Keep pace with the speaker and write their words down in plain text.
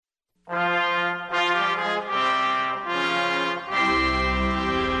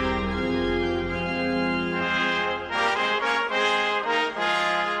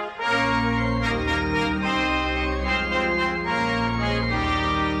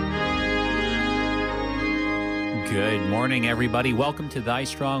Good morning, everybody. Welcome to Thy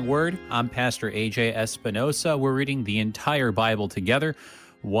Strong Word. I'm Pastor AJ Espinosa. We're reading the entire Bible together,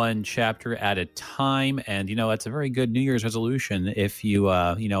 one chapter at a time. And, it's a very good New Year's resolution. If you,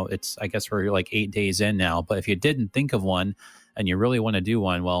 it's, I guess we're like 8 days in now, but if you didn't think of one and you really want to do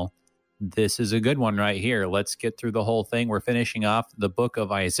one, well, this is a good one right here. Let's get through the whole thing. We're finishing off the book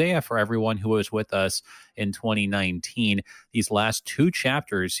of Isaiah for everyone who was with us in 2019. These last two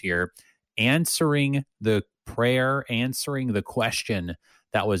chapters here, answering the prayer, answering the question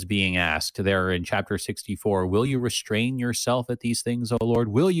that was being asked there in chapter 64. Will you restrain yourself at these things, O Lord?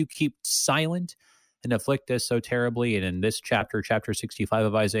 Will you keep silent and afflict us so terribly? And in this chapter, chapter 65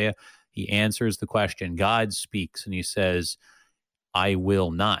 of Isaiah, he answers the question. God speaks and he says, I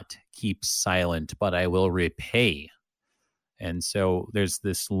will not keep silent, but I will repay. And so there's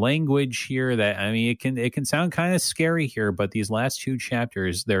this language here that, it can sound kind of scary here, but these last two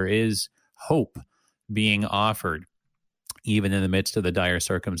chapters, there is hope being offered, even in the midst of the dire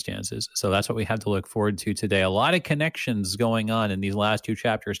circumstances. So that's what we have to look forward to today. A lot of connections going on in these last two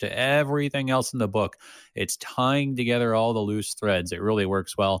chapters to everything else in the book. It's tying together all the loose threads. It really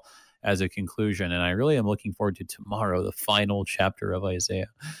works well as a conclusion. And I really am looking forward to tomorrow, the final chapter of Isaiah.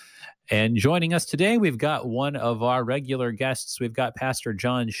 And joining us today, we've got one of our regular guests. We've got Pastor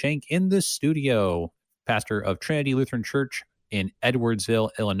John Shank in the studio, pastor of Trinity Lutheran Church in Edwardsville,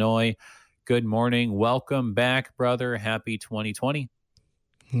 Illinois. Good morning. Welcome back, brother. Happy 2020.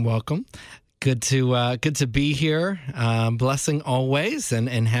 Welcome. Good to be here. Blessing always,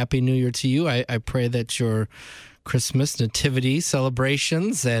 and Happy New Year to you. I pray that your Christmas nativity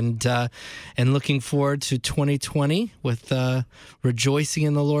celebrations and looking forward to 2020 with rejoicing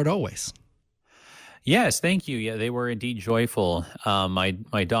in the Lord always. Yes, thank you. Yeah, they were indeed joyful.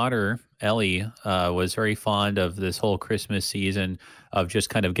 My daughter Ellie was very fond of this whole Christmas season of just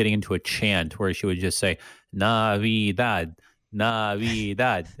kind of getting into a chant where she would just say Navidad,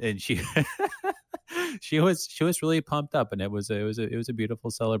 Navidad, and she she was really pumped up, and it was a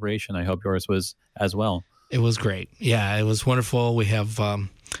beautiful celebration. I hope yours was as well. It was great. Yeah, it was wonderful. We have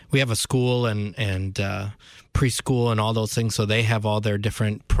a school and preschool and all those things, so they have all their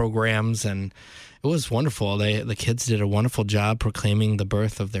different programs, and it was wonderful. The kids did a wonderful job proclaiming the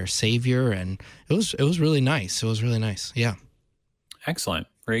birth of their Savior, and it was really nice. It was really nice. Yeah. Excellent.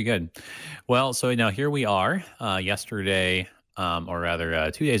 Very good. Well, so now here we are, yesterday, or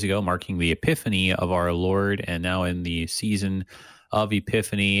rather 2 days ago, marking the Epiphany of our Lord, and now in the season of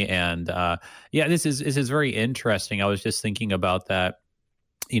Epiphany. And this is very interesting. I was just thinking about that.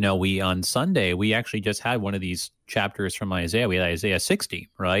 We on Sunday, we actually just had one of these chapters from Isaiah. We had Isaiah 60,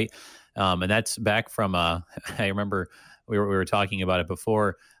 right? And that's back from, I remember we were talking about it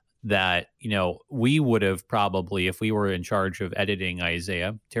before, that, we would have probably, if we were in charge of editing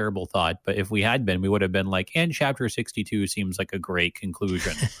Isaiah, terrible thought, but if we had been, we would have been like, and chapter 62 seems like a great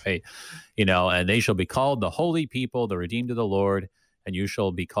conclusion, right? And they shall be called the holy people, the redeemed of the Lord, and you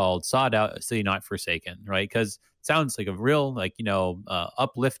shall be called sought out, city not forsaken, right? Because it sounds like a real,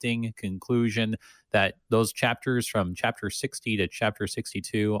 uplifting conclusion, that those chapters from chapter 60 to chapter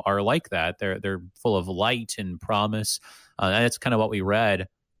 62 are like that. They're full of light and promise. And that's kind of what we read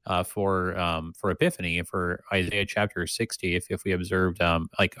for Epiphany, for Isaiah chapter 60. If we observed,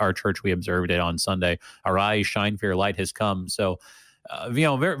 like our church, we observed it on Sunday. Arise, shine, for your light has come. So,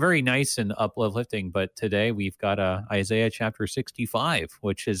 very, very nice and uplifting. But today we've got Isaiah chapter 65,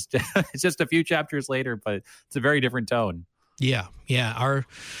 which is it's just a few chapters later, but it's a very different tone. Yeah.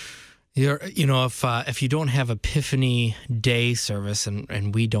 If you don't have Epiphany Day service,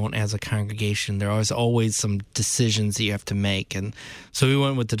 and we don't as a congregation, there are always some decisions that you have to make. And so we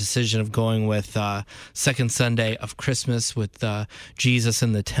went with the decision of going with second Sunday of Christmas with Jesus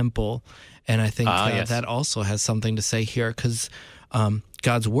in the temple. And I think yes, that also has something to say here, because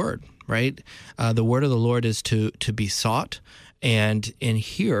God's word, right? The word of the Lord is to be sought. And in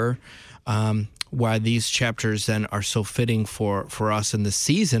here, why these chapters then are so fitting for us in the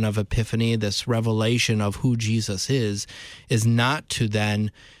season of Epiphany, this revelation of who Jesus is not to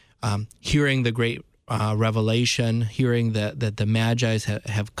then hearing the great revelation, hearing that the Magi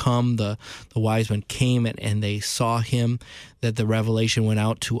have come, the wise men came and they saw him, that the revelation went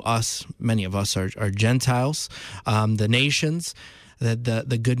out to us. Many of us are Gentiles, the nations, that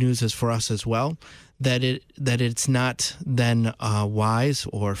the good news is for us as well, that it's not then wise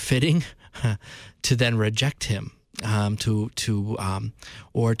or fitting to then reject him,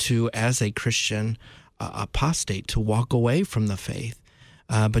 or to as a Christian apostate, to walk away from the faith.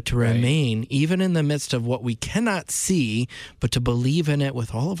 but to remain even in the midst of what we cannot see, but to believe in it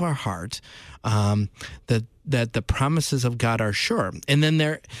with all of our heart, that the promises of God are sure. And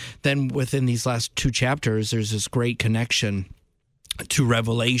then within these last two chapters, there's this great connection to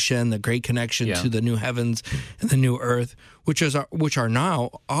Revelation, the great connection to the new heavens and the new earth, which are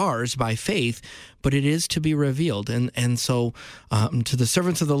now ours by faith, but it is to be revealed. And so to the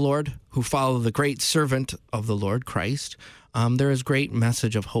servants of the Lord who follow the great servant of the Lord, Christ, there is great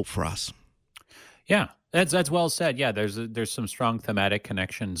message of hope for us. Yeah, that's well said. Yeah, there's some strong thematic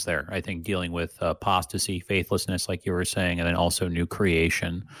connections there, I think, dealing with apostasy, faithlessness, like you were saying, and then also new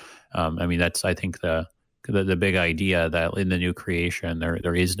creation. I mean, that's, I think, the big idea that in the new creation,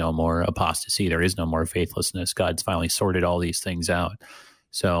 there is no more apostasy, there is no more faithlessness. God's finally sorted all these things out.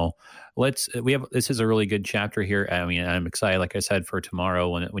 So this is a really good chapter here. I mean, I'm excited, like I said, for tomorrow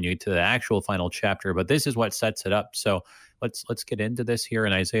when you get to the actual final chapter, but this is what sets it up. So let's get into this here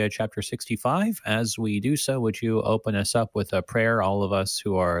in Isaiah chapter 65. As we do so, would you open us up with a prayer, all of us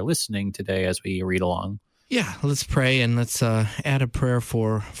who are listening today, as we read along? Yeah, let's pray, and let's add a prayer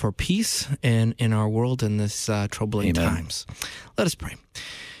for peace in our world in this troubling times. Let us pray.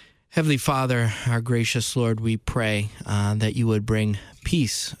 Heavenly Father, our gracious Lord, we pray that you would bring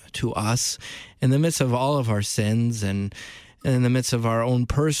peace to us in the midst of all of our sins and in the midst of our own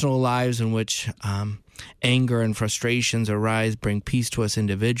personal lives in which anger and frustrations arise. Bring peace to us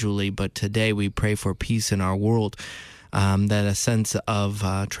individually, but today we pray for peace in our world. That a sense of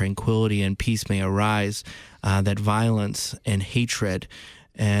tranquility and peace may arise, that violence and hatred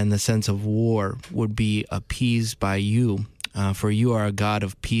and the sense of war would be appeased by you. For you are a God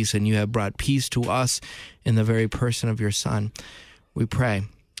of peace, and you have brought peace to us in the very person of your Son. We pray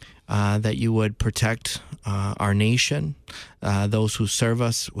that you would protect our nation, those who serve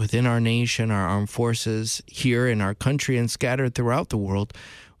us within our nation, our armed forces here in our country and scattered throughout the world.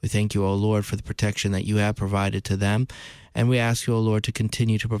 We thank you, O Lord, for the protection that you have provided to them. And we ask you, O Lord, to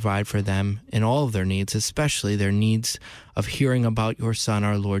continue to provide for them in all of their needs, especially their needs of hearing about your Son,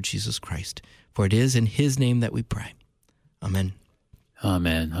 our Lord Jesus Christ. For it is in his name that we pray. Amen.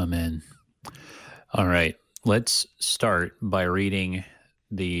 Amen. Amen. All right. Let's start by reading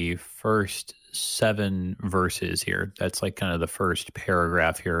the first 7 verses here. That's like kind of the first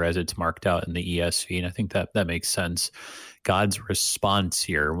paragraph here as it's marked out in the ESV. And I think that makes sense. God's response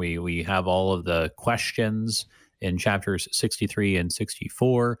here. We have all of the questions in chapters 63 and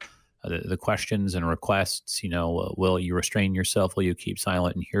 64, the questions and requests, will you restrain yourself? Will you keep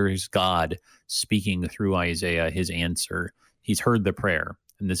silent? And here's God speaking through Isaiah, his answer. He's heard the prayer,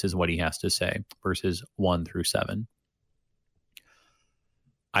 and this is what he has to say, verses 1 through 7.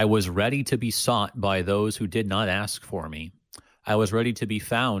 I was ready to be sought by those who did not ask for me. I was ready to be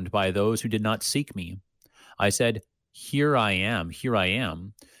found by those who did not seek me. I said, here I am,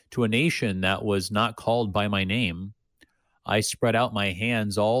 to a nation that was not called by my name. I spread out my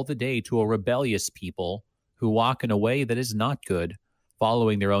hands all the day to a rebellious people who walk in a way that is not good,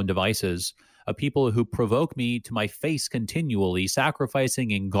 following their own devices, a people who provoke me to my face continually,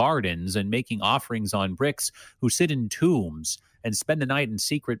 sacrificing in gardens and making offerings on bricks, who sit in tombs and spend the night in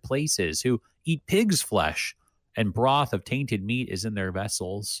secret places, who eat pig's flesh, and broth of tainted meat is in their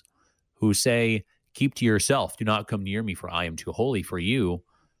vessels, who say, keep to yourself, do not come near me, for I am too holy for you.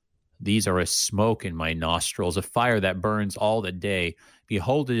 These are a smoke in my nostrils, a fire that burns all the day.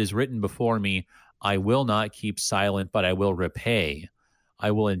 Behold, it is written before me, I will not keep silent, but I will repay. I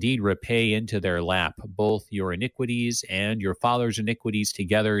will indeed repay into their lap both your iniquities and your father's iniquities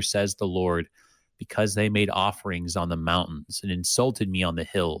together, says the Lord, because they made offerings on the mountains and insulted me on the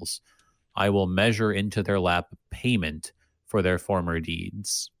hills. I will measure into their lap payment for their former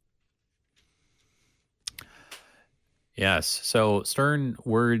deeds. Yes, so stern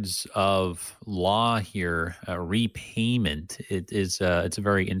words of law here, repayment. It's a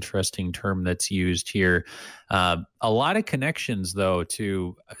very interesting term that's used here. A lot of connections, though,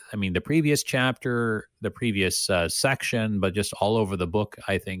 to, the previous chapter, the previous section, but just all over the book,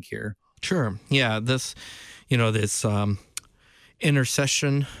 I think, here. Sure. Yeah, this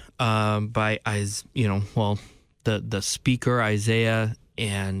intercession by, the speaker, Isaiah,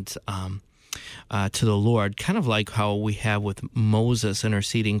 and to the Lord, kind of like how we have with Moses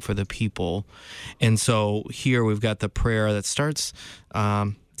interceding for the people. And so here we've got the prayer that starts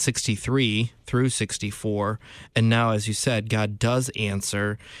 63 through 64. And now, as you said, God does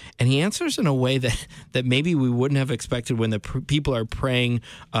answer. And he answers in a way that maybe we wouldn't have expected when the people are praying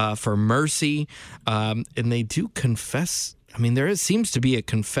for mercy. And they do confess. There seems to be a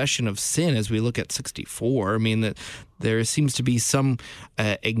confession of sin as we look at 64. That there seems to be some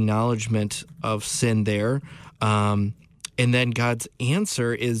acknowledgement of sin there. And And then God's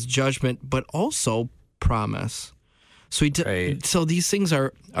answer is judgment, but also promise. So so these things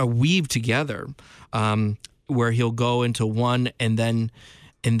are weaved together, where he'll go into one and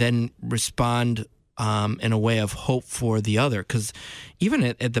then respond in a way of hope for the other. Because even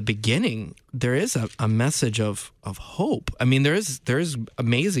at the beginning, there is a message of hope. I mean, there is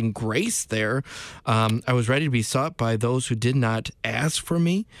amazing grace there. I was ready to be sought by those who did not ask for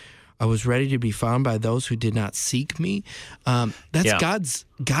me. I was ready to be found by those who did not seek me. That's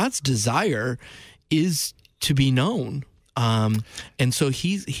God's desire is to be known. And so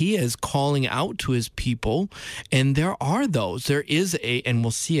he is calling out to his people, and there is and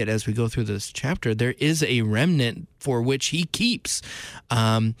we'll see it as we go through this chapter, there is a remnant for which he keeps.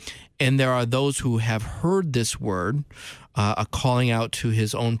 And there are those who have heard this word, a calling out to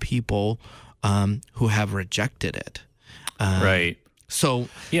his own people, who have rejected it. Right. So,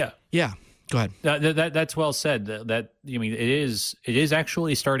 yeah, go ahead. That's well said. That I mean, it is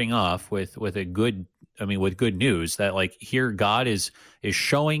actually starting off with good news that, like, here God is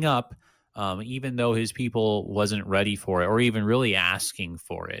showing up, even though his people wasn't ready for it or even really asking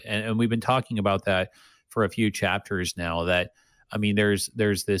for it. And we've been talking about that for a few chapters now, that, I mean, there's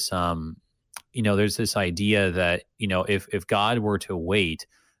this, there's this idea that, if God were to wait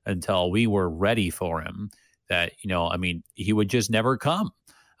until we were ready for him, that, he would just never come.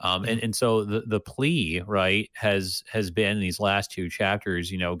 And so the plea, right, has been in these last two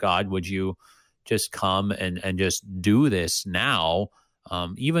chapters, God, would you just come and just do this now,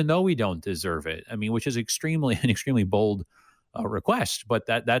 even though we don't deserve it? I mean, which is an extremely bold request, but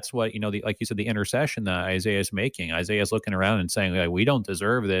that's what, like you said, the intercession that Isaiah is making. Isaiah is looking around and saying, like, we don't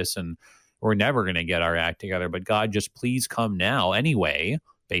deserve this, and we're never going to get our act together, but God, just please come now anyway,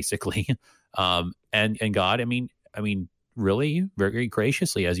 basically. And God, I mean, really very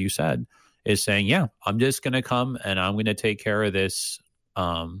graciously, as you said, is saying, yeah, I'm just going to come and I'm going to take care of this.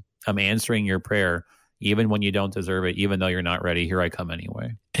 I'm answering your prayer, even when you don't deserve it, even though you're not ready. Here I come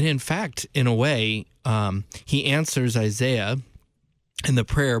anyway. And in fact, in a way, he answers Isaiah in the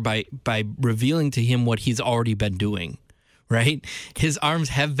prayer by revealing to him what he's already been doing, right? His arms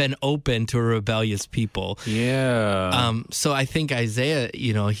have been open to a rebellious people. Yeah. So I think Isaiah,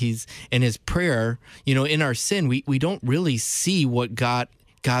 he's in his prayer, in our sin, we don't really see what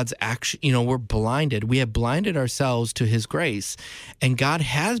God's action, we're blinded. We have blinded ourselves to his grace, and God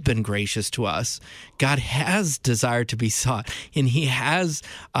has been gracious to us. God has desired to be sought, and he has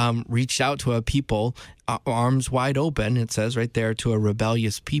reached out to a people, arms wide open, it says right there, to a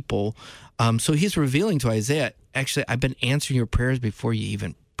rebellious people. So he's revealing to Isaiah, actually, I've been answering your prayers before you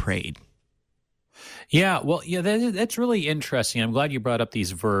even prayed. Yeah, well, yeah, that's really interesting. I'm glad you brought up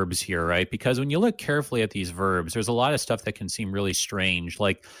these verbs here, right? Because when you look carefully at these verbs, there's a lot of stuff that can seem really strange.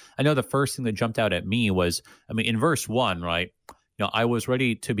 Like, I know the first thing that jumped out at me was, in verse 1, right? I was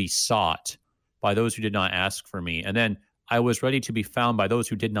ready to be sought by those who did not ask for me. And then I was ready to be found by those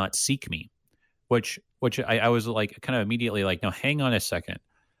who did not seek me, which I was like, kind of immediately like, no, hang on a second.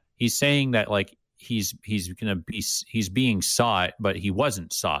 He's saying that, like, he's being sought, but he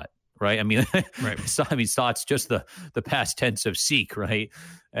wasn't sought. Right. I mean, right. Sought's just the past tense of seek. Right.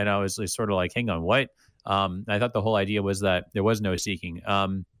 And I was sort of like, hang on, what? I thought the whole idea was that there was no seeking.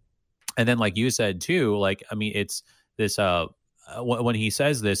 And then, like you said, too, like, it's this, when he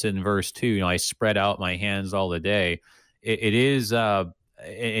says this in verse 2, I spread out my hands all the day. It is,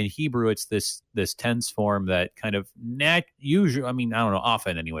 in Hebrew, it's this tense form that kind of usually, I don't know,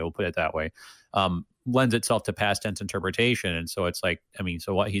 often anyway, we'll put it that way, lends itself to past tense interpretation. And so it's like,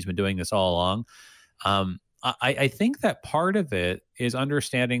 so what, he's been doing this all along. I think that part of it is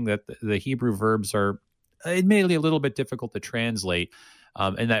understanding that the Hebrew verbs are admittedly a little bit difficult to translate.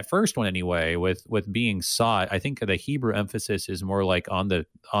 And that first one anyway, with being sought, I think the Hebrew emphasis is more like on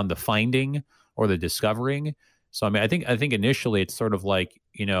the finding or the discovering. So I think initially it's sort of like,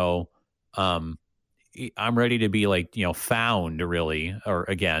 I'm ready to be like, found really, or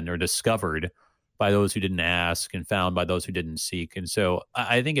discovered by those who didn't ask and found by those who didn't seek. And so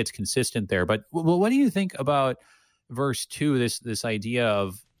I think it's consistent there. But what do you think about verse 2, this idea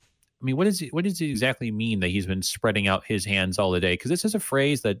of, what does it exactly mean that he's been spreading out his hands all the day? Because this is a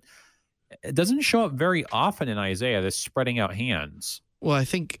phrase that doesn't show up very often in Isaiah, this spreading out hands. Well, I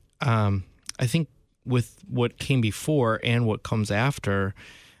think with what came before and what comes after,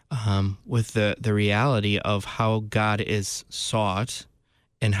 with the reality of how God is sought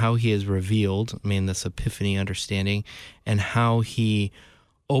and how he is revealed, this epiphany understanding, and how he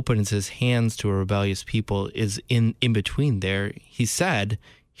opens his hands to a rebellious people is in between there. He said,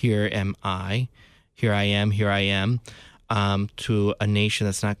 here am I, here I am, here I am. to a nation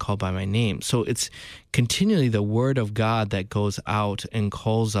that's not called by my name. So it's continually the word of God that goes out and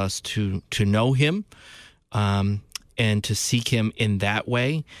calls us to know him, and to seek him in that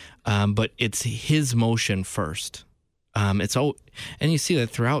way. But it's his motion first. And you see that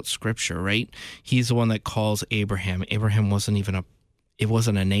throughout Scripture, right? He's the one that calls Abraham. Abraham wasn't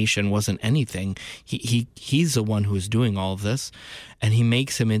a nation, wasn't anything. He's the one who is doing all of this, and he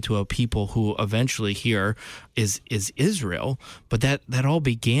makes him into a people who eventually here is Israel. But that all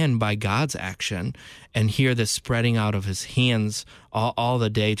began by God's action, and here the spreading out of his hands all the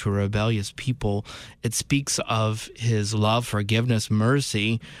day to a rebellious people. It speaks of his love, forgiveness,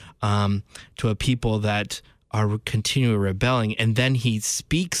 mercy to a people that are continually rebelling, and then he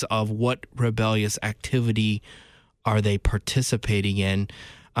speaks of what rebellious activity are they participating in,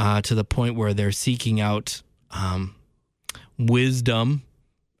 to the point where they're seeking out wisdom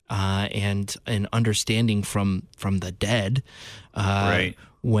and understanding from the dead, Right.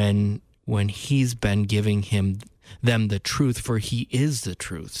 when he's been giving them the truth, for he is the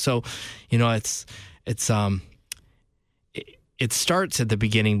truth. So, it starts at the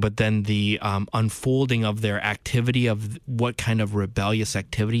beginning, but then the unfolding of their activity, of what kind of rebellious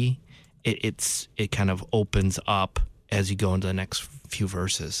activity, it kind of opens up as you go into the next few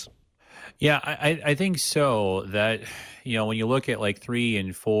verses. Yeah, I think so. That, when you look at like 3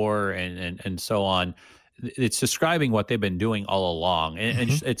 and 4 and so on, it's describing what they've been doing all along, and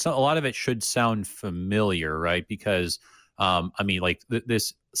it's a lot of it should sound familiar, right? Because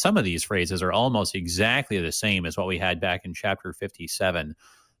this some of these phrases are almost exactly the same as what we had back in chapter 57.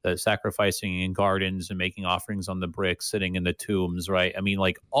 The sacrificing in gardens and making offerings on the bricks, sitting in the tombs, right?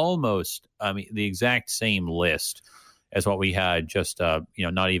 The exact same list as what we had just,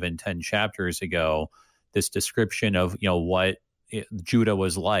 not even 10 chapters ago. This description of, what Judah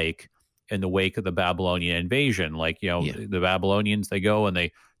was like in the wake of the Babylonian invasion. The Babylonians, they go and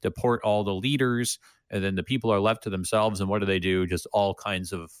they deport all the leaders, and then the people are left to themselves. And what do? Just all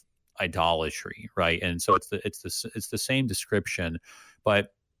kinds of idolatry, right? And so it's the same description,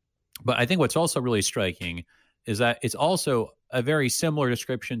 but I think what's also really striking is that it's also a very similar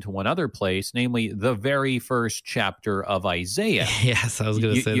description to one other place, namely the very first chapter of Isaiah. Yes, I was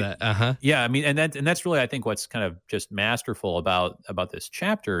going to say that. Uh-huh. Yeah, and that's really, I think, what's kind of just masterful about this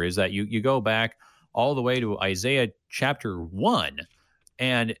chapter is that you go back all the way to Isaiah chapter 1,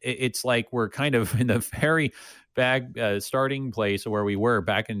 and it's like we're kind of in the very back starting place where we were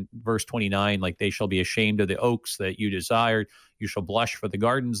back in verse 29, like, they shall be ashamed of the oaks that you desired, you shall blush for the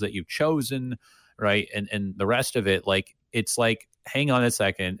gardens that you've chosen, right? And the rest of it, like, it's like, hang on a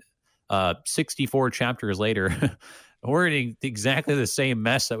second, 64 chapters later, we're in exactly the same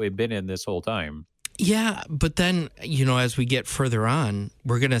mess that we've been in this whole time. Yeah, but then, as we get further on,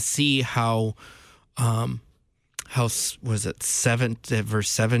 we're going to see how was it verse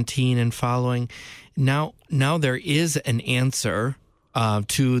 17 and following? Now there is an answer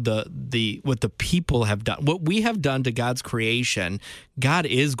to the what the people have done, what we have done to God's creation. God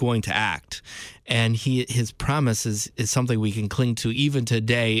is going to act, and his promise is something we can cling to even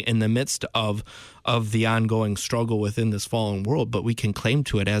today in the midst of the ongoing struggle within this fallen world. But we can claim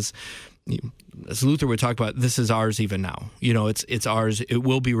to it as Luther would talk about. This is ours even now. It's ours. It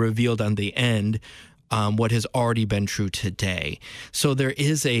will be revealed on the end. What has already been true today. So there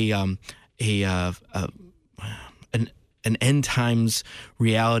is an end times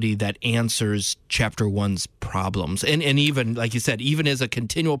reality that answers chapter 1's problems, and even, like you said, even as a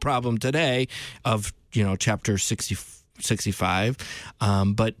continual problem today of chapter 65.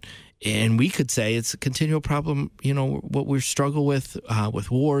 And we could say it's a continual problem. What we struggle with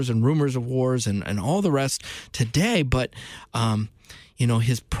wars and rumors of wars and all the rest today, but.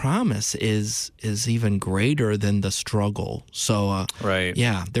 His promise is even greater than the struggle. So, right.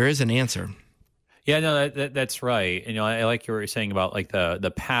 Yeah, there is an answer. Yeah, no, that's right. I like what you were saying about like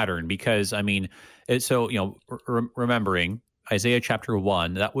the pattern, because remembering Isaiah chapter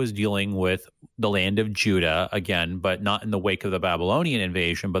 1, that was dealing with the land of Judah again, but not in the wake of the Babylonian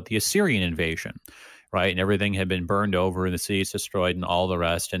invasion, but the Assyrian invasion, right? And everything had been burned over and the cities destroyed and all the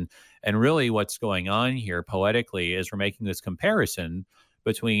rest. And really what's going on here poetically is we're making this comparison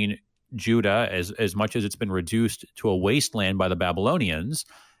between Judah, as much as it's been reduced to a wasteland by the Babylonians,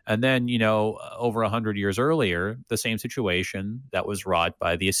 and then, over 100 years earlier, the same situation that was wrought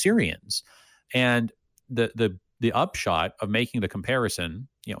by the Assyrians. And the upshot of making the comparison,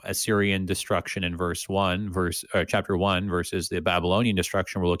 Assyrian destruction in chapter 1 versus the Babylonian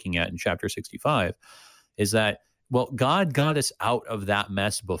destruction we're looking at in chapter 65, is that, well, God got us out of that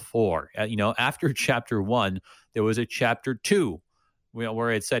mess before. After chapter 1, there was a chapter 2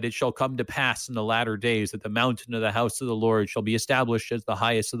 where it said, "It shall come to pass in the latter days that the mountain of the house of the Lord shall be established as the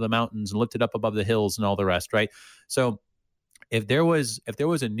highest of the mountains and lifted up above the hills," and all the rest, right? So if there was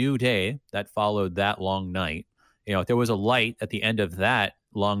a new day that followed that long night, if there was a light at the end of that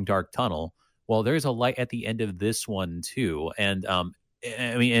long dark tunnel, well, there's a light at the end of this one too. And I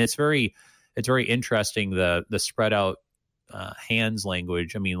mean, it's very interesting, the spread out hands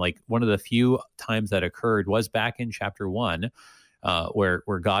language. I mean, like, one of the few times that occurred was back in chapter 1,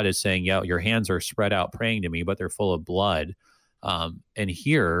 where God is saying, "Yeah, your hands are spread out praying to me, but they're full of blood." And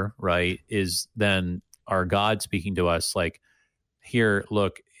here, right, is then our God speaking to us like, "Here,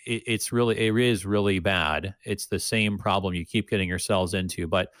 look, it is really bad. It's the same problem you keep getting yourselves into,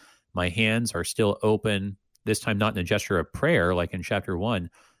 but my hands are still open, this time not in a gesture of prayer like in chapter 1,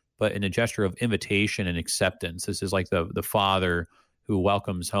 but in a gesture of invitation and acceptance." This is like the father who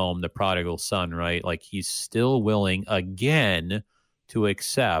welcomes home the prodigal son, right? Like, he's still willing again to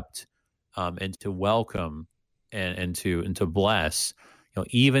accept and to welcome and to bless,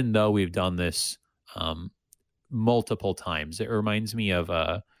 even though we've done this multiple times. It reminds me of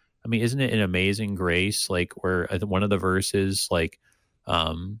isn't it an Amazing Grace, like, where one of the verses, like,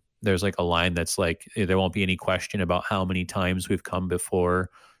 there's like a line that's like, "There won't be any question about how many times we've come before."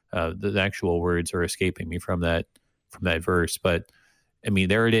 The actual words are escaping me from that verse, but I mean,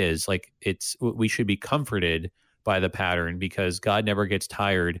 there it is. Like, we should be comforted by the pattern because God never gets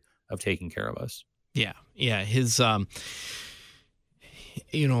tired of taking care of us. Yeah. His, when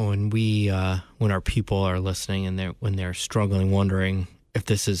when our people are listening and when they're struggling, wondering if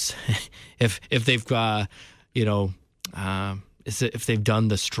this is, if they've, if they've done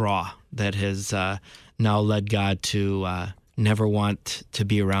the straw that has now led God to never want to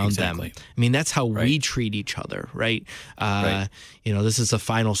be around them. I mean, that's how we treat each other, right? This is the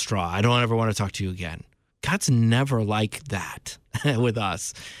final straw. I don't ever want to talk to you again. God's never like that with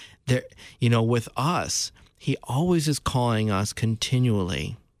us. With us, he always is calling us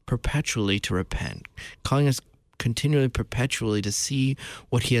continually, perpetually to repent, calling us continually, perpetually to see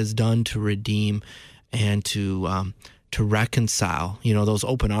what he has done to redeem and to reconcile. Those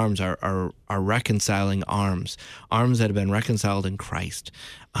open arms are reconciling arms that have been reconciled in Christ.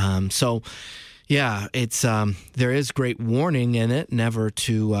 It's there is great warning in it, never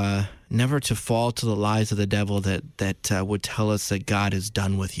to fall to the lies of the devil that would tell us that God is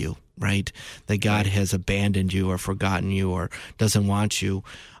done with you, right? That God has abandoned you or forgotten you or doesn't want you.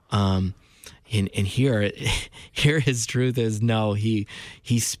 And here his truth is, no, he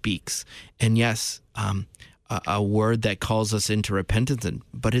speaks. And yes, a word that calls us into repentance,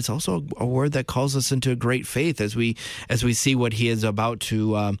 but it's also a word that calls us into great faith as we see what he is about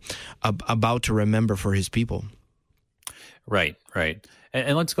to remember for his people. Right.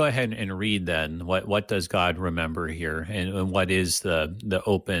 And let's go ahead and read then. What does God remember here, and what is the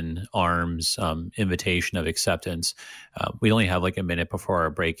open arms invitation of acceptance? We only have like a minute before our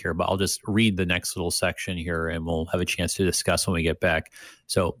break here, but I'll just read the next little section here, and we'll have a chance to discuss when we get back.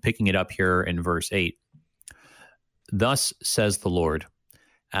 So, picking it up here in verse 8. "Thus says the Lord,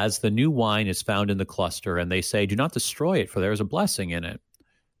 as the new wine is found in the cluster, and they say, 'Do not destroy it, for there is a blessing in it,'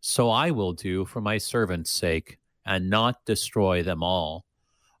 so I will do for my servant's sake, and not destroy them all.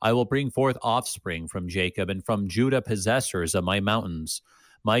 I will bring forth offspring from Jacob, and from Judah possessors of my mountains.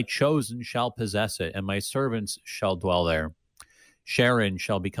 My chosen shall possess it, and my servants shall dwell there. Sharon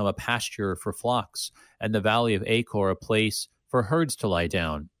shall become a pasture for flocks, and the valley of Achor a place for herds to lie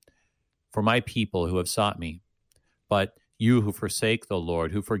down, for my people who have sought me. But you who forsake the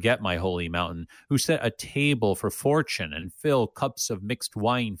Lord, who forget my holy mountain, who set a table for fortune and fill cups of mixed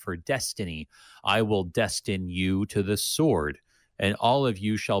wine for destiny, I will destine you to the sword, and all of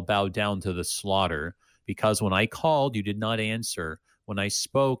you shall bow down to the slaughter, because when I called, you did not answer. When I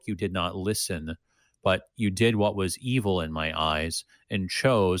spoke, you did not listen, but you did what was evil in my eyes and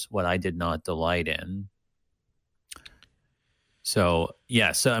chose what I did not delight in." So,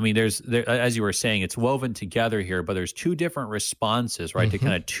 I mean, there's as you were saying, it's woven together here, but there's two different responses, right? To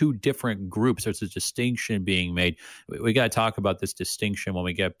kind of two different groups. There's a distinction being made. We got to talk about this distinction when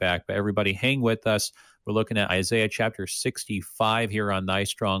we get back, but everybody hang with us. We're looking at Isaiah chapter 65 here on Thy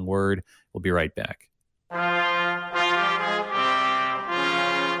Strong Word. We'll be right back.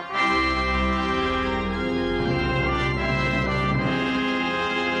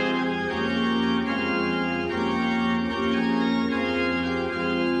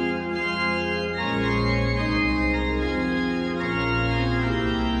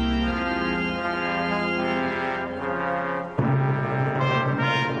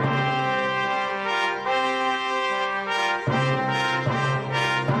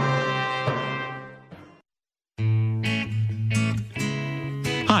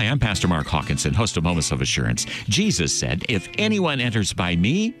 I'm Pastor Mark Hawkinson, host of Moments of Assurance. Jesus said, if anyone enters by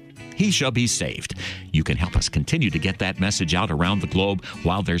me, he shall be saved. You can help us continue to get that message out around the globe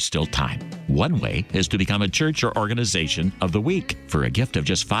while there's still time. One way is to become a church or organization of the week. For a gift of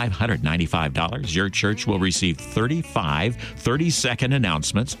just $595, your church will receive 35 30-second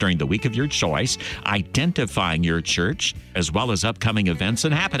announcements during the week of your choice, identifying your church, as well as upcoming events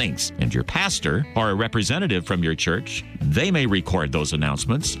and happenings. And your pastor or a representative from your church, they may record those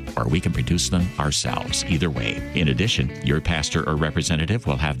announcements, or we can produce them ourselves. Either way. In addition, your pastor or representative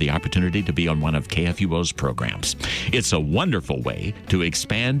will have the opportunity to be on one of KFUO's programs. It's a wonderful way to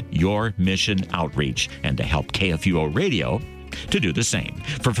expand your mission outreach and to help KFUO Radio to do the same.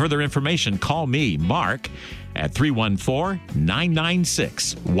 For further information, call me, Mark, at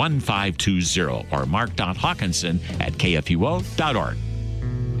 314-996-1520 or mark.hawkinson@kfuo.org.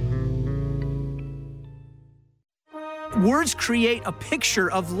 Words create a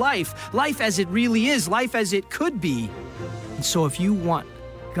picture of life, life as it really is, life as it could be. And so if you want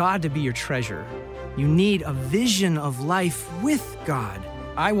God to be your treasure, you need a vision of life with God.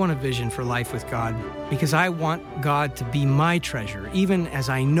 I want a vision for life with God because I want God to be my treasure, even as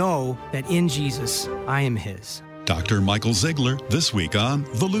I know that in Jesus I am His. Dr. Michael Ziegler, this week on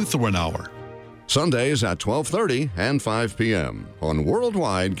The Lutheran Hour. Sundays at 12:30 and 5 p.m. on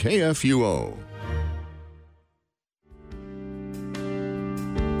Worldwide KFUO.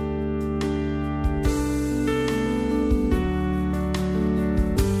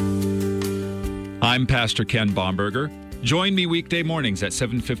 I'm Pastor Ken Baumberger. Join me weekday mornings at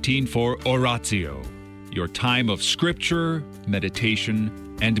 7:15 for Oratio, your time of scripture,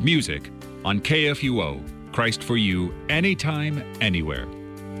 meditation, and music on KFUO, Christ for you, anytime, anywhere.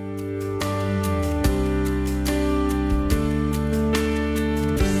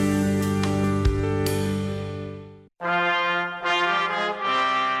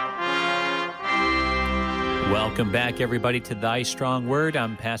 Welcome back, everybody, to Thy Strong Word.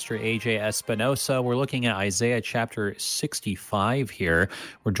 I'm Pastor A.J. Espinosa. We're looking at Isaiah chapter 65 here.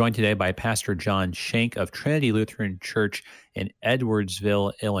 We're joined today by Pastor John Shank of Trinity Lutheran Church in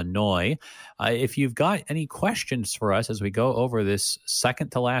Edwardsville, Illinois. If you've got any questions for us as we go over this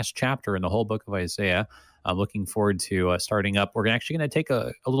second to last chapter in the whole book of Isaiah, I'm looking forward to starting up. We're actually going to take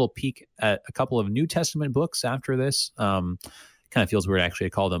a little peek at a couple of New Testament books after this. Kind of feels weird actually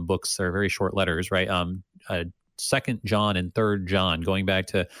to call them books. They're very short letters, right? 2nd John and 3rd John, going back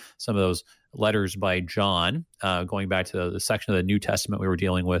to some of those letters by John, going back to the section of the New Testament we were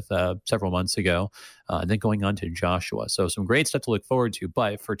dealing with several months ago, and then going on to Joshua. So some great stuff to look forward to.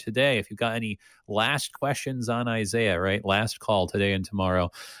 But for today, if you've got any last questions on Isaiah, right, last call today and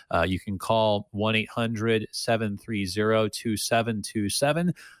tomorrow, you can call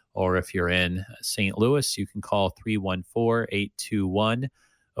 1-800-730-2727. Or if you're in St. Louis, you can call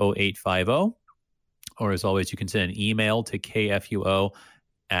 314-821-0850. Or as always, you can send an email to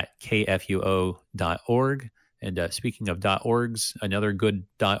kfuo@kfuo.org. And speaking of .orgs, another good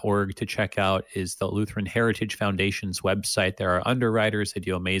 .org to check out is the Lutheran Heritage Foundation's website. There are underwriters that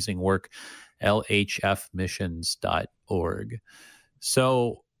do amazing work, lhfmissions.org.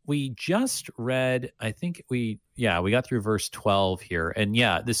 So we just read, I think we got through verse 12 here. And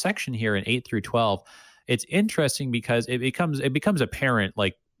the section here in 8 through 12, it's interesting because it becomes apparent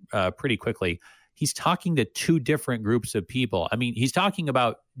pretty quickly. He's talking to two different groups of people. I mean, he's talking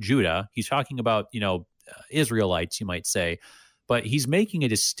about Judah. He's talking about, Israelites, you might say. But he's making a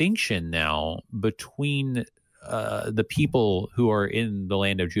distinction now between the people who are in the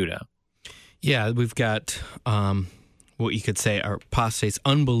land of Judah. Yeah, we've got what you could say are apostates,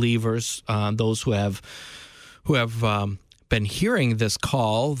 unbelievers, those who have been hearing this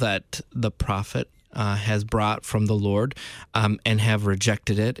call that the prophet has brought from the Lord, and have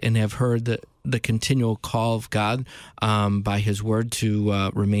rejected it, and have heard the continual call of God by His word to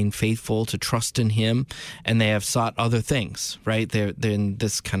remain faithful, to trust in Him, and they have sought other things. Right? Then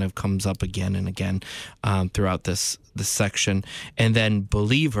this kind of comes up again and again throughout this section, and then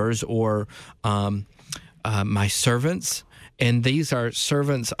believers or my servants. And these are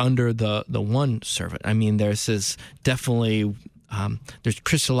servants under the one servant. I mean, there's this definitely there's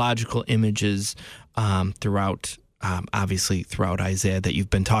Christological images throughout, obviously throughout Isaiah that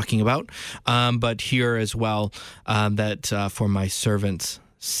you've been talking about, but here as well, that for my servant's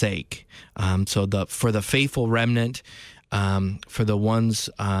sake. So for the faithful remnant, for the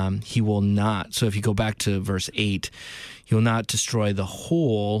ones He will not. So if you go back to verse 8, He will not destroy the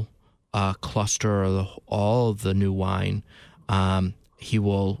whole cluster or all of the new wine. He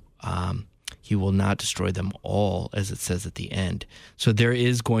will not destroy them all, as it says at the end. So there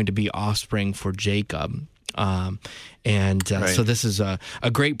is going to be offspring for Jacob, So this is a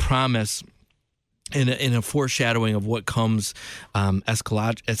great promise in a foreshadowing of what comes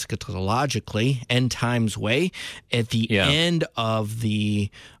eschatologically, end times way, at the end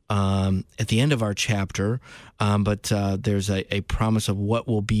of our chapter. But there's a promise of what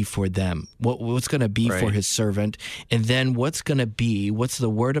will be for them, what's going to be for his servant, and then what's the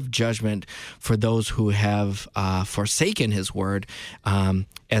word of judgment for those who have forsaken his word.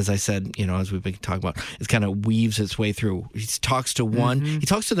 As I said, as we've been talking about, it kind of weaves its way through. He talks to one, he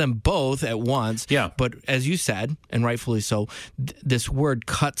talks to them both at once. Yeah. But as you said, and rightfully so, this word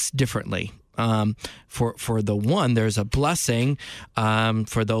cuts differently. For the one, there's a blessing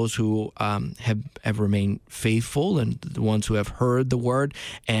for those who have remained faithful, and the ones who have heard the word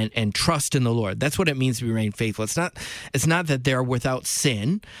and trust in the Lord. That's what it means to remain faithful. It's not that they're without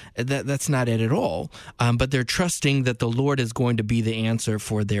sin. That's not it at all. But they're trusting that the Lord is going to be the answer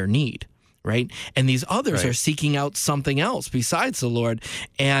for their need. Right? And these others are seeking out something else besides the Lord.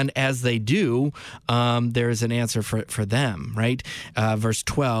 And as they do, there is an answer for them, right? Verse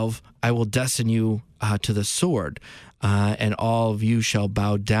 12, I will destine you to the sword, and all of you shall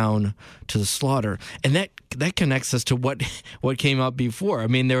bow down to the slaughter. And that connects us to what came up before. I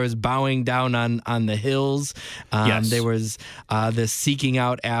mean, there was bowing down on the hills. There was this seeking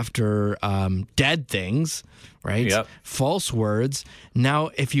out after dead things, right? Yep. False words.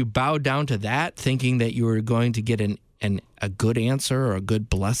 Now, if you bow down to that, thinking that you are going to get a good answer or a good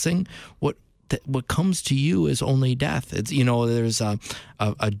blessing, what comes to you is only death. It's there's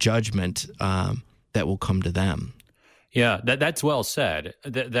a judgment that will come to them. Yeah, that's well said.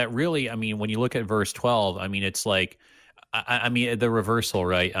 That really, I mean, when you look at verse 12, I mean, it's like, I mean, the reversal,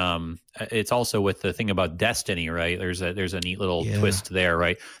 right? It's also with the thing about destiny, right? There's a neat little twist there,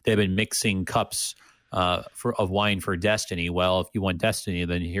 right? They've been mixing cups of wine for destiny. Well, if you want destiny,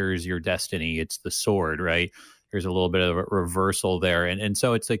 then here's your destiny. It's the sword, right? There's a little bit of a reversal there, and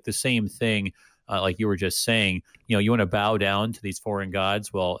so it's like the same thing. Like you were just saying, you want to bow down to these foreign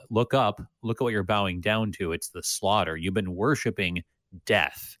gods. Well, look up, look at what you're bowing down to. It's the slaughter. You've been worshiping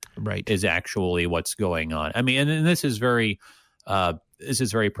death. Right, is actually what's going on. I mean, and this is very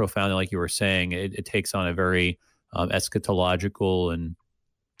profound. Like you were saying, it takes on a very eschatological and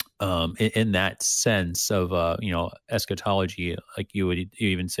in that sense of eschatology, like you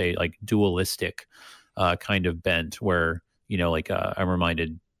even say, like dualistic kind of bent, where I'm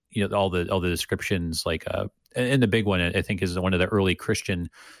reminded. All the descriptions, like, and the big one, I think, is one of the early Christian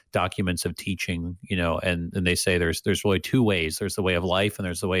documents of teaching, and they say there's really two ways. There's the way of life and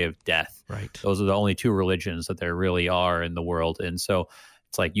there's the way of death. Right. Those are the only two religions that there really are in the world. And so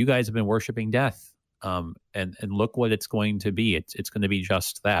it's like, you guys have been worshiping death, and look what it's going to be. It's going to be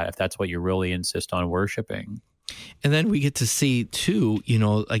just that, if that's what you really insist on worshiping. And then we get to see, too,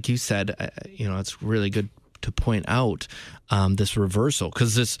 like you said, it's really good to point out this reversal,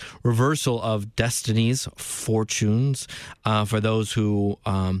 because this reversal of destinies, fortunes, for those who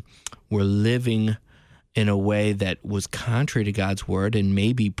were living in a way that was contrary to God's word and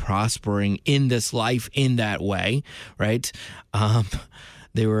maybe prospering in this life in that way, right?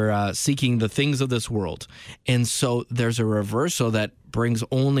 They were seeking the things of this world. And so there's a reversal that brings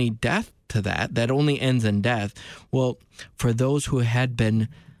only death to that only ends in death. Well, for those who had been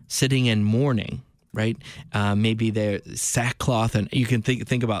sitting in mourning, right? Maybe they're sackcloth, and you can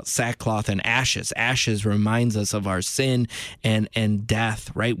think about sackcloth and ashes. Ashes reminds us of our sin and death,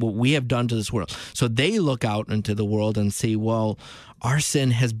 right? What we have done to this world. So they look out into the world and see, well, our sin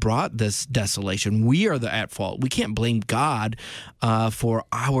has brought this desolation. We are at fault. We can't blame God for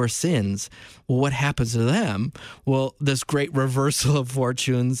our sins. Well, what happens to them? Well, this great reversal of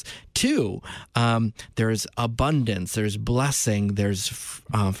fortunes too. There's abundance. There's blessing. There's,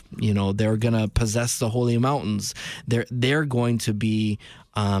 they're going to possess the holy mountains. They're going to be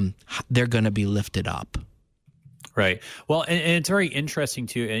lifted up. Right. Well, and it's very interesting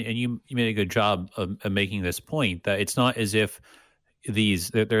too. And you made a good job of making this point, that it's not as if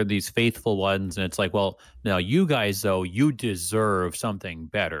they're these faithful ones, and it's like, well, now you guys, though, you deserve something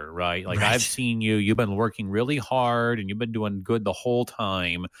better, right? Like, right. I've seen you've been working really hard and you've been doing good the whole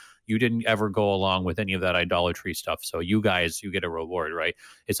time. You didn't ever go along with any of that idolatry stuff, so you guys, you get a reward, right?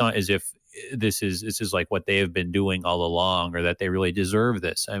 It's not as if this is like what they have been doing all along, or that they really deserve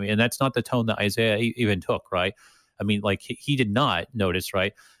this. I mean, and that's not the tone that Isaiah even took, right? I mean, like, he did not notice,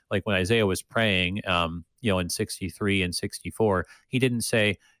 right? Like when Isaiah was praying, in 63 and 64, he didn't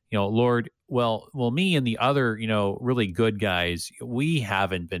say, Lord, well, me and the other, really good guys, we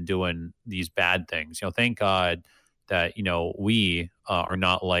haven't been doing these bad things. Thank God that, we are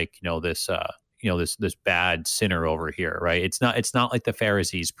not like, this, this bad sinner over here, right? It's not like the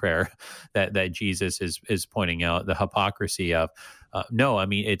Pharisees' prayer that Jesus is pointing out the hypocrisy of. No, I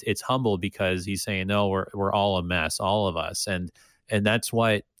mean it's humble because he's saying, no, we're all a mess, all of us, and that's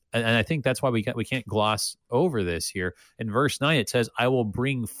what. And I think that's why we can't gloss over this here. In verse 9, it says, I will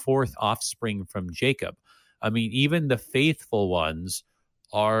bring forth offspring from Jacob. I mean, even the faithful ones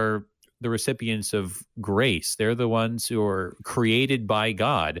are the recipients of grace. They're the ones who are created by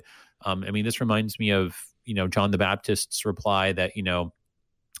God. I mean, this reminds me of, John the Baptist's reply that,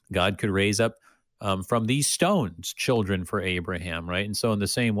 God could raise up from these stones children for Abraham, right? And so in the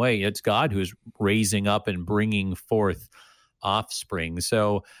same way, it's God who's raising up and bringing forth offspring.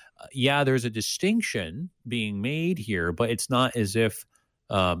 So there's a distinction being made here, but it's not as if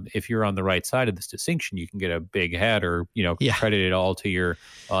you're on the right side of this distinction, you can get a big head or credit it all to your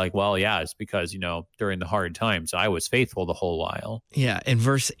it's because during the hard times I was faithful the whole while. In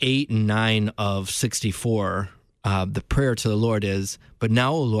verse 8 and 9 of 64, the prayer to the Lord is, but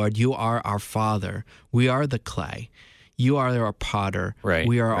now, O Lord, you are our Father, we are the clay, you are our potter. Right,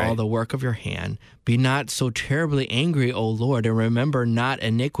 we are all the work of your hand. Be not so terribly angry, O Lord, and remember not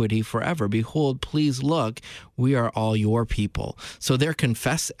iniquity forever. Behold, please look, we are all your people. So they're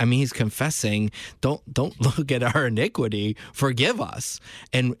he's confessing, don't look at our iniquity, forgive us,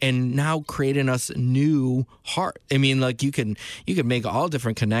 and now create in us new heart. I mean, like you can make all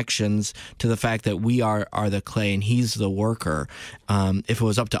different connections to the fact that we are the clay and he's the worker. If it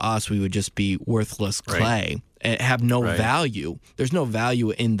was up to us, we would just be worthless clay. Right. Have no value. There's no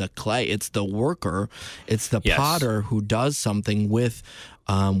value in the clay. It's the worker. It's the potter who does something with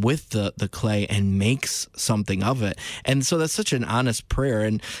the clay and makes something of it. And so that's such an honest prayer.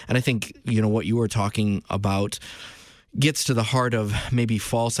 And I think, what you were talking about gets to the heart of maybe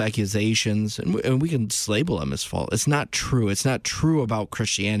false accusations, and we can just label them as false. It's not true. It's not true about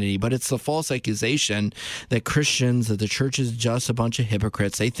Christianity, but it's the false accusation that that the church is just a bunch of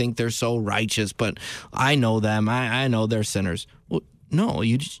hypocrites. They think they're so righteous, but I know them. I know they're sinners. Well, no,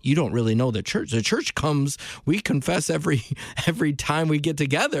 you don't really know the church. The church comes, we confess every time we get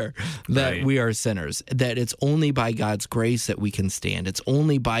together that we are sinners, that it's only by God's grace that we can stand. It's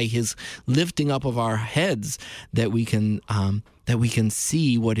only by his lifting up of our heads that we can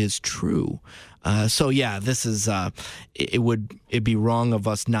see what is true. This is it'd be wrong of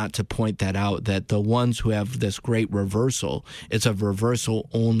us not to point that out, that the ones who have this great reversal, it's a reversal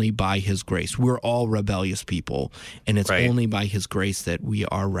only by his grace. We're all rebellious people, and it's only by his grace that we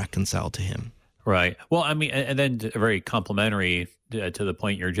are reconciled to him. Right. Well, I mean, and then very complimentary to the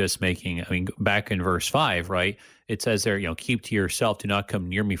point you're just making. I mean, back in verse 5, right? It says there, keep to yourself, do not come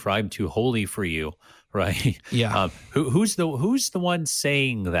near me, for I am too holy for you. Right. Yeah. Who's the one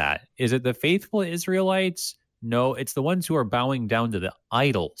saying that? Is it the faithful Israelites? No, it's the ones who are bowing down to the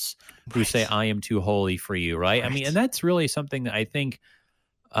idols who say, I am too holy for you. Right. I mean, and that's really something that I think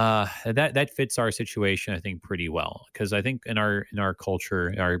that fits our situation, I think, pretty well, because I think in our culture,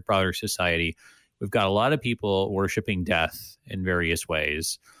 in our broader society, we've got a lot of people worshiping death in various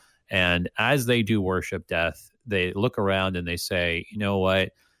ways. And as they do worship death, they look around and they say, you know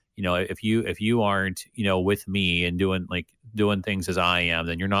what? If you aren't, with me and doing things as I am,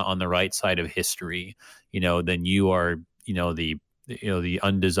 then you're not on the right side of history. Then you are, the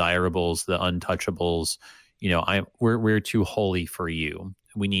undesirables, the untouchables. We're too holy for you.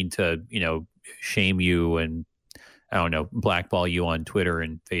 We need to, shame you and, I don't know, blackball you on Twitter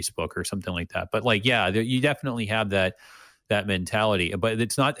and Facebook or something like that. But you definitely have that mentality, but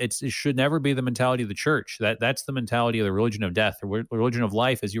it should never be the mentality of the church. That's the mentality of the religion of death. The religion of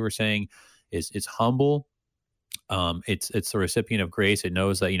life, as you were saying, is humble. It's the recipient of grace. It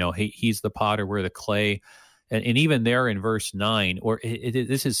knows that, he's the potter, we're the clay. And even there in verse 9,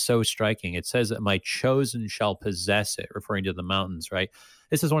 this is so striking. It says that my chosen shall possess it, referring to the mountains, right?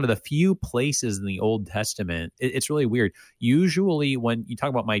 This is one of the few places in the Old Testament. It's really weird. Usually when you talk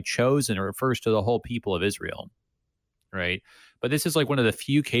about my chosen, it refers to the whole people of Israel. Right. But this is like one of the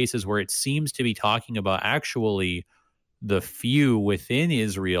few cases where it seems to be talking about actually the few within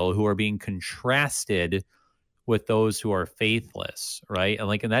Israel who are being contrasted with those who are faithless. Right.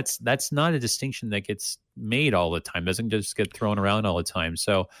 And that's not a distinction that gets made all the time. It doesn't just get thrown around all the time.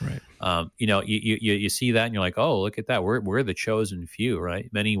 So, you see that and you're like, oh, look at that. We're the chosen few. Right.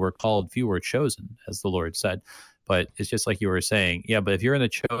 Many were called, few were chosen, as the Lord said. But it's just like you were saying. Yeah. But if you're in the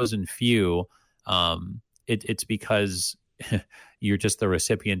chosen few, it's because you're just the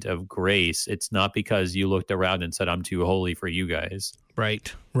recipient of grace. It's not because you looked around and said, I'm too holy for you guys.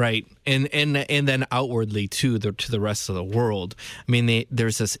 Right. And then outwardly too, to the rest of the world. I mean,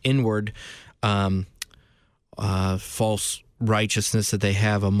 there's this inward false righteousness that they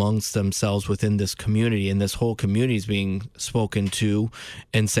have amongst themselves within this community, and this whole community is being spoken to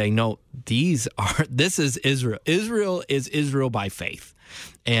and saying, no, this is Israel. Israel is Israel by faith.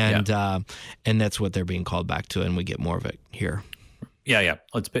 And that's what they're being called back to, and we get more of it here. Yeah.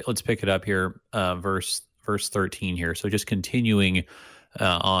 Let's pick it up here, verse 13 here. So just continuing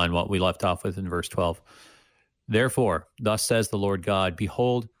on what we left off with in verse 12. Therefore, thus says the Lord God,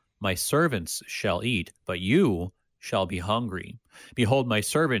 behold, my servants shall eat, but you shall be hungry. Behold, my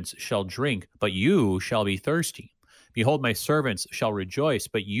servants shall drink, but you shall be thirsty. Behold, my servants shall rejoice,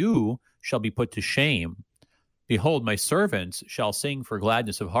 but you shall be put to shame. Behold, my servants shall sing for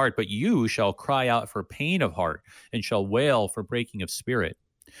gladness of heart, but you shall cry out for pain of heart, and shall wail for breaking of spirit.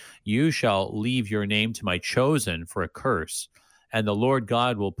 You shall leave your name to my chosen for a curse, and the Lord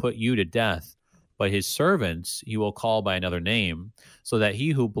God will put you to death. But his servants he will call by another name, so that he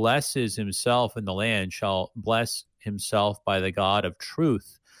who blesses himself in the land shall bless himself by the God of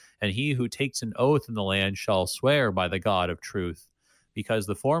truth, and he who takes an oath in the land shall swear by the God of truth, because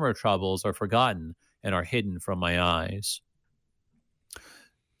the former troubles are forgotten and are hidden from my eyes.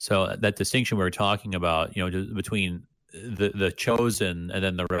 So that distinction we were talking about, between the chosen and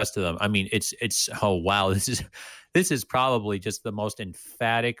then the rest of them. I mean, it's oh wow, this is probably just the most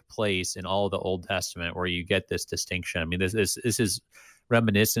emphatic place in all of the Old Testament where you get this distinction. I mean, this is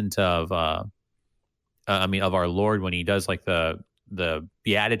reminiscent of of our Lord when he does like the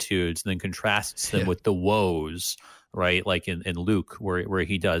Beatitudes and then contrasts them with the woes, right? Like in Luke where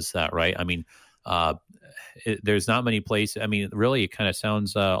he does that, right? I mean, there's not many places. I mean, really, it kind of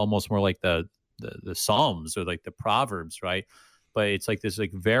sounds almost more like the Psalms or like the Proverbs, right? But it's like this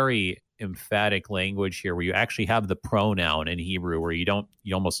like very emphatic language here where you actually have the pronoun in Hebrew where you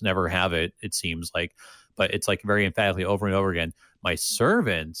almost never have it seems like, but it's like very emphatically over and over again. My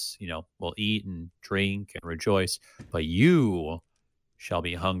servants, will eat and drink and rejoice, but you shall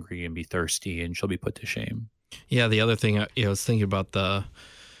be hungry and be thirsty and shall be put to shame. Yeah. The other thing I was thinking about the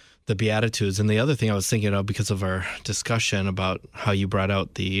Beatitudes, and the other thing I was thinking of because of our discussion about how you brought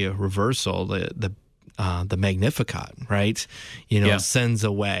out the reversal, the Magnificat, right? Sends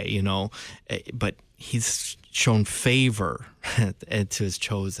away, but he's shown favor to his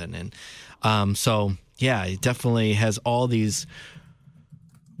chosen. And so, yeah, it definitely has all these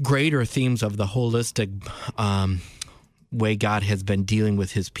greater themes of the holistic way God has been dealing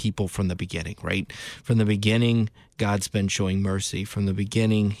with his people from the beginning, right? From the beginning, God's been showing mercy. From the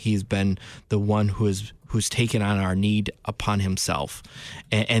beginning, he's been the one who's taken on our need upon himself.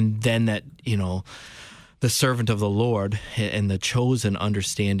 And then that, the servant of the Lord and the chosen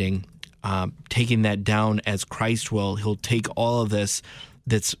understanding, taking that down as Christ will, he'll take all of this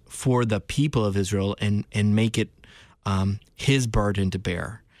that's for the people of Israel and make it his burden to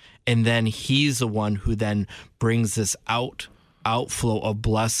bear. And then he's the one who then brings this outflow of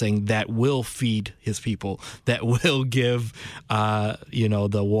blessing that will feed his people, that will give,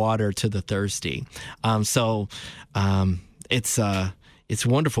 the water to the thirsty. It's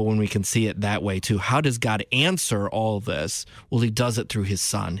wonderful when we can see it that way too. How does God answer all this? Well, he does it through his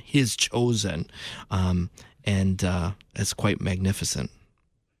son, his chosen. And it's quite magnificent.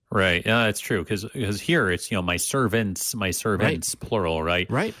 Right. Yeah, that's true. Because here it's, my servants, right. Plural, right?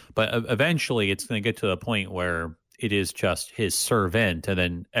 Right. But eventually it's going to get to a point where it is just his servant and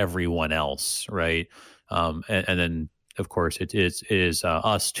then everyone else, right? And then, of course, it is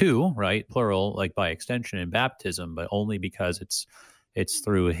us too, right? Plural, like by extension in baptism, but only because it's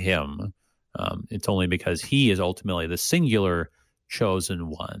through him. It's only because he is ultimately the singular chosen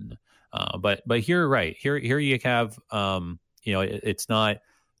one. But here, right, here you have, it's not,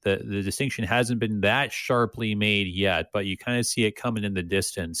 the distinction hasn't been that sharply made yet, but you kind of see it coming in the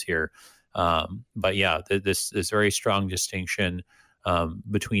distance here. But yeah, this very strong distinction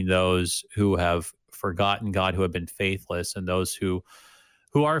between those who have forgotten God, who have been faithless, and those who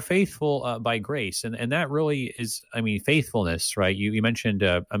are faithful by grace. And that really is, faithfulness, right? You mentioned,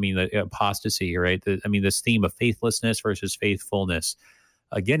 the apostasy, right? This theme of faithlessness versus faithfulness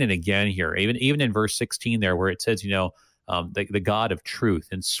again and again here, even in verse 16 there, where it says, the God of truth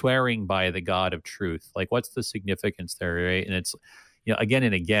and swearing by the God of truth. Like, what's the significance there, right? And it's, again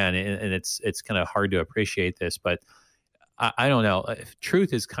and again, and it's kind of hard to appreciate this, but I don't know.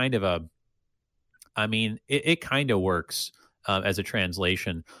 Truth is kind of it kind of works as a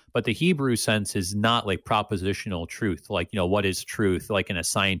translation, but the Hebrew sense is not like propositional truth, like, what is truth, like in a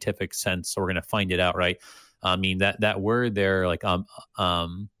scientific sense. So we're going to find it out, right? That word there, like,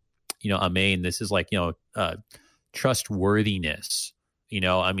 amen, this is like, trustworthiness,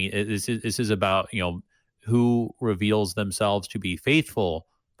 this is about, who reveals themselves to be faithful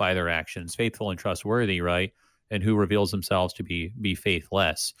by their actions, faithful and trustworthy, right? and who reveals themselves to be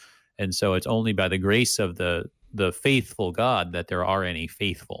faithless. And so it's only by the grace of the faithful God that there are any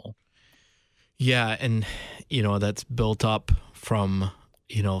faithful. Yeah, and that's built up from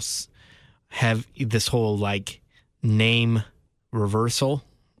have this whole like name reversal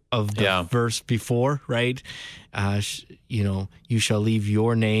of the verse before, right? You shall leave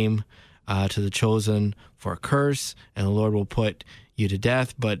your name to the chosen for a curse, and the Lord will put you to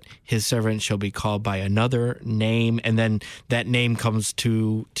death, but his servant shall be called by another name. And then that name comes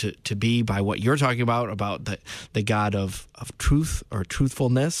to be by what you're talking about the God of truth or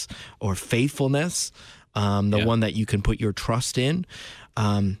truthfulness or faithfulness, one that you can put your trust in.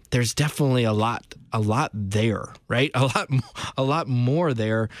 There's definitely a lot there, right? A lot more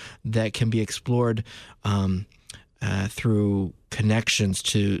there that can be explored through connections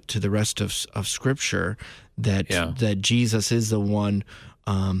to the rest of Scripture. That Jesus is the one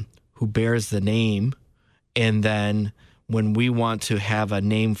who bears the name, and then when we want to have a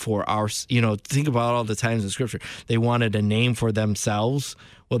name for our, think about all the times in Scripture they wanted a name for themselves.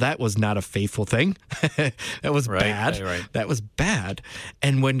 Well, that was not a faithful thing. That was bad. Right. That was bad.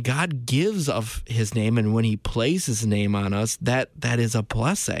 And when God gives of his name and when he places his name on us, that is a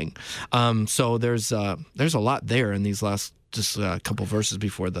blessing. So there's a lot there in these last just a couple verses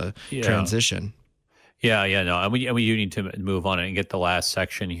before the transition. No, and we do need to move on and get the last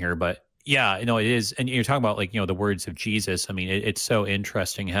section here, but it is. And you're talking about the words of Jesus. I mean, it's so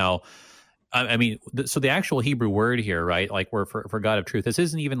interesting how, so the actual Hebrew word here, right? Like we're for God of truth. This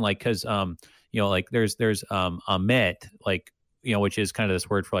isn't even because, there's amet, which is kind of this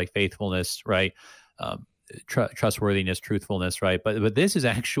word for faithfulness, right? Trustworthiness, truthfulness, right? But this is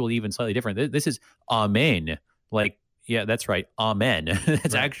actually even slightly different. This is amen, yeah, that's right. Amen.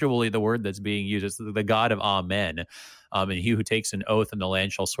 That's actually the word that's being used. It's the God of Amen. And he who takes an oath in the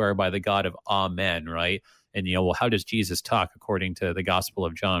land shall swear by the God of Amen, right? And, how does Jesus talk according to the Gospel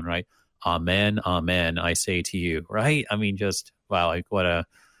of John, right? Amen, amen, I say to you, right? I mean, just, wow, what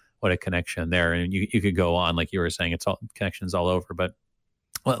a connection there. And you could go on, like you were saying, it's all connections all over. But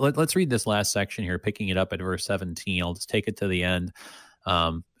let's read this last section here, picking it up at verse 17. I'll just take it to the end.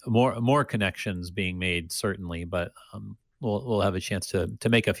 More connections being made, certainly, but we'll have a chance to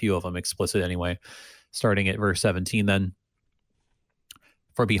make a few of them explicit anyway. Starting at verse 17 then.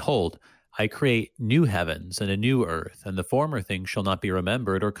 For behold, I create new heavens and a new earth, and the former things shall not be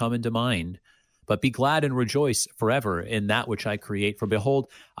remembered or come into mind. But be glad and rejoice forever in that which I create. For behold,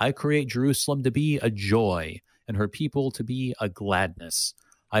 I create Jerusalem to be a joy, and her people to be a gladness.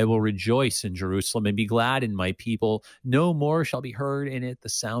 I will rejoice in Jerusalem and be glad in my people. No more shall be heard in it the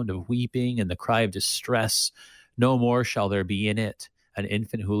sound of weeping and the cry of distress. No more shall there be in it an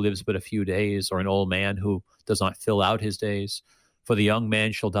infant who lives but a few days, or an old man who does not fill out his days. For the young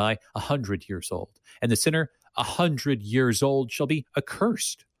man shall die 100 years old, and the sinner 100 years old shall be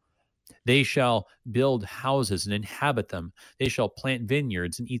accursed. They shall build houses and inhabit them. They shall plant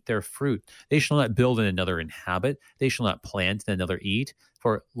vineyards and eat their fruit. They shall not build and another inhabit. They shall not plant and another eat.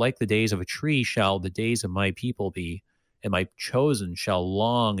 For like the days of a tree shall the days of my people be, and my chosen shall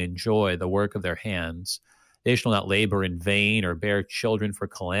long enjoy the work of their hands. They shall not labor in vain or bear children for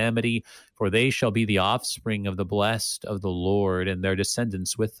calamity, for they shall be the offspring of the blessed of the Lord, and their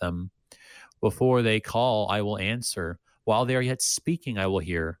descendants with them. Before they call, I will answer. While they are yet speaking, I will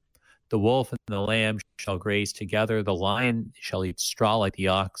hear. The wolf and the lamb shall graze together. The lion shall eat straw like the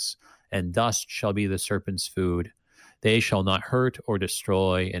ox, and dust shall be the serpent's food. They shall not hurt or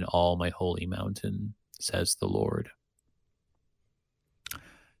destroy in all my holy mountain, says the Lord.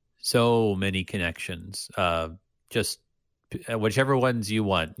 So many connections. Just whichever ones you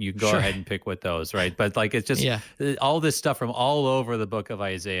want, you can go ahead and pick with those, right? But it's just all this stuff from all over the book of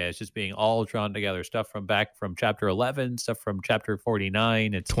Isaiah. It's just being all drawn together. Stuff from chapter 11, stuff from chapter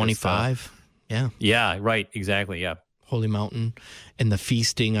 49. It's 25. Yeah, right. Exactly. Yeah. Holy mountain and the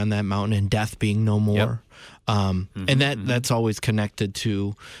feasting on that mountain and death being no more. And that's always connected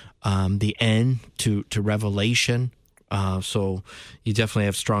to the end, to Revelation. So you definitely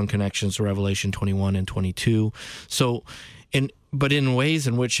have strong connections to Revelation 21 and 22. So, but in ways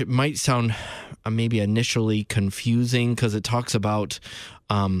in which it might sound maybe initially confusing, because it talks about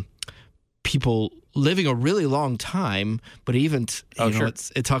people living a really long time, but even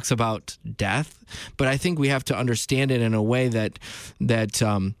it talks about death. But I think we have to understand it in a way that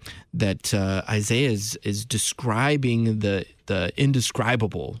Isaiah is describing the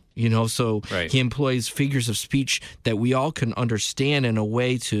indescribable. So he employs figures of speech that we all can understand in a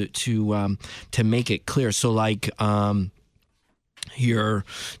way to make it clear. So here,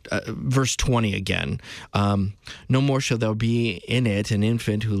 verse 20 again. No more shall there be in it an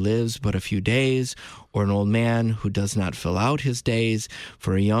infant who lives but a few days, or an old man who does not fill out his days.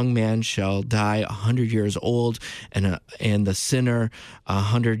 For a young man shall die 100 years old, and the sinner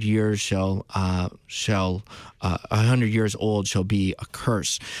 100 years shall 100 years old shall be a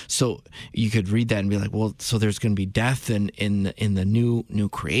curse. So you could read that and be like, well, so there's going to be death in the new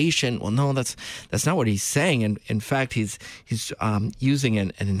creation. Well, no, that's not what he's saying. And in fact, he's using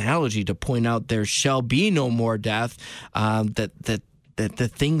an analogy to point out there shall be no more death. That the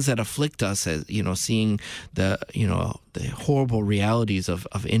things that afflict us, as seeing the horrible realities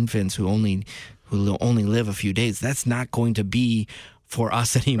of infants who only live a few days, that's not going to be for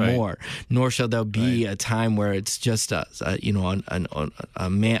us anymore. Right. Nor shall there be a time where it's just a young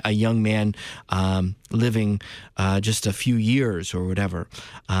man living just a few years or whatever.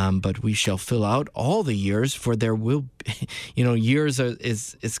 But we shall fill out all the years, for there will, years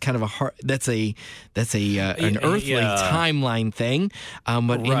is kind of that's an earthly timeline thing.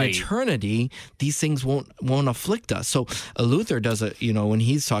 But in eternity, these things won't afflict us. So Luther does when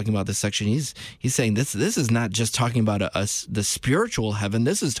he's talking about this section, he's saying this is not just talking about the spiritual heaven.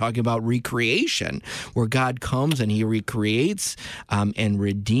 This is talking about recreation, where God comes and he recreates and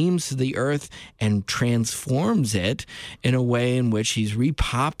redeems the earth and transforms it in a way in which he's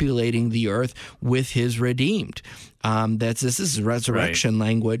repopulating the earth with his redeemed. This is resurrection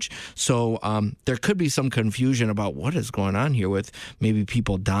language. So there could be some confusion about what is going on here with maybe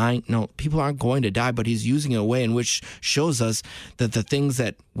people dying. No, people aren't going to die, but he's using a way in which shows us that the things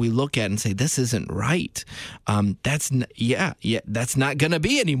that we look at and say, this isn't right, that's not going to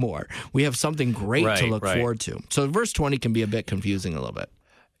be anymore. We have something great to look forward to. So verse 20 can be a bit confusing a little bit.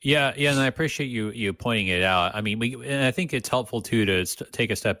 Yeah, and I appreciate you pointing it out. I mean, and I think it's helpful too to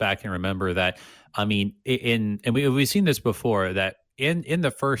take a step back and remember that. I mean, we've seen this before, that in the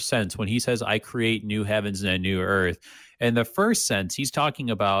first sense, when he says, "I create new heavens and a new earth," in the first sense, he's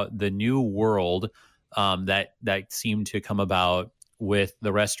talking about the new world that seemed to come about with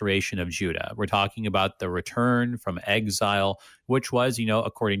the restoration of Judah. We're talking about the return from exile, which was,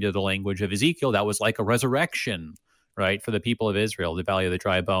 according to the language of Ezekiel, that was like a resurrection, right, for the people of Israel, the Valley of the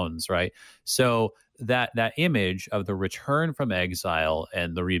Dry Bones, right? So that image of the return from exile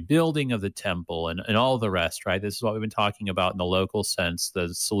and the rebuilding of the temple and all the rest, right? This is what we've been talking about in the local sense,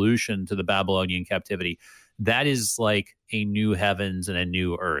 the solution to the Babylonian captivity. That is like a new heavens and a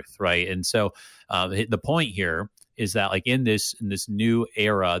new earth, right? And so the point here is that, like, in this new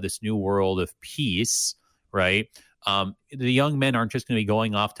era, this new world of peace, right? The young men aren't just going to be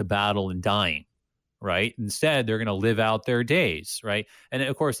going off to battle and dying, right? Instead, they're going to live out their days, right? And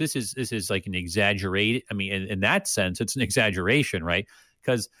of course, this is like an exaggerated. I mean, in that sense, it's an exaggeration, right?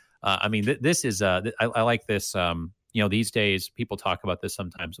 Because this is I like this. These days people talk about this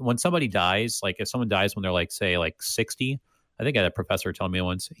sometimes. When somebody dies, like if someone dies when they're like 60, I think I had a professor tell me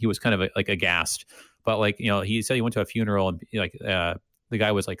once, he was kind of like aghast, but he said he went to a funeral and the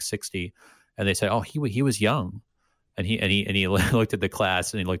guy was like 60, and they said, oh, he was young, and he looked at the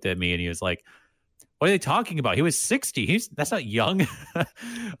class and he looked at me and he was like, what are they talking about? He was 60. That's not young.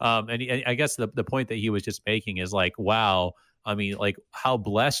 And I guess the point that he was just making is like, wow, I mean, like, how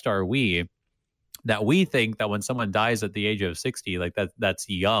blessed are we that we think that when someone dies at the age of 60, like that's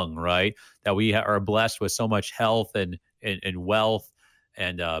young, right? That we are blessed with so much health and wealth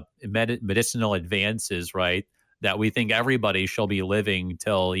and medicinal advances, right? That we think everybody shall be living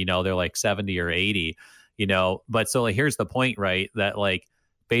till, they're like 70 or 80, But so here's the point, right? That like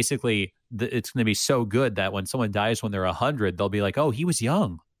basically it's going to be so good that when someone dies when they're 100, they'll be like, oh, he was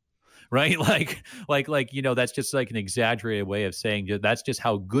young, right? Like, that's just like an exaggerated way of saying that's just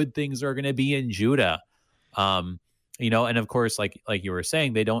how good things are going to be in Judah. And of course, like you were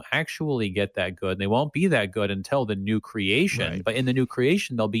saying, they don't actually get that good. They won't be that good until the new creation. Right. But in the new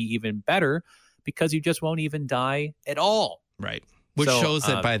creation, they'll be even better because you just won't even die at all. Right. Which shows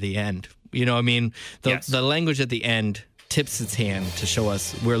that by the end, the language at the end tips its hand to show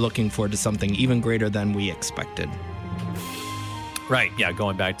us we're looking forward to something even greater than we expected. Right. Yeah.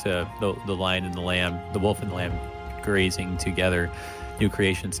 Going back to the lion and the lamb, the wolf and the lamb grazing together, new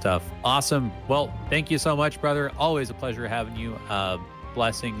creation stuff. Awesome. Well, thank you so much, brother. Always a pleasure having you.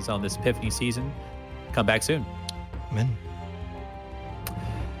 Blessings on this Epiphany season. Come back soon. Amen.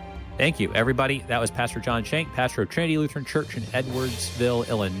 Thank you, everybody. That was Pastor John Shank, pastor of Trinity Lutheran Church in Edwardsville,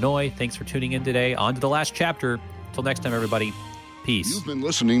 Illinois. Thanks for tuning in today. On to the last chapter. Till next time, everybody. Peace. You've been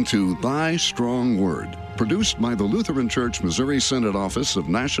listening to Thy Strong Word, produced by the Lutheran Church Missouri Synod Office of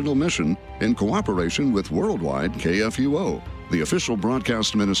National Mission in cooperation with Worldwide KFUO, the official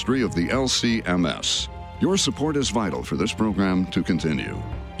broadcast ministry of the LCMS. Your support is vital for this program to continue.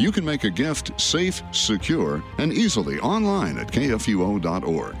 You can make a gift safe, secure, and easily online at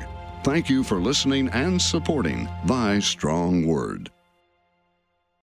kfuo.org. Thank you for listening and supporting Thy Strong Word.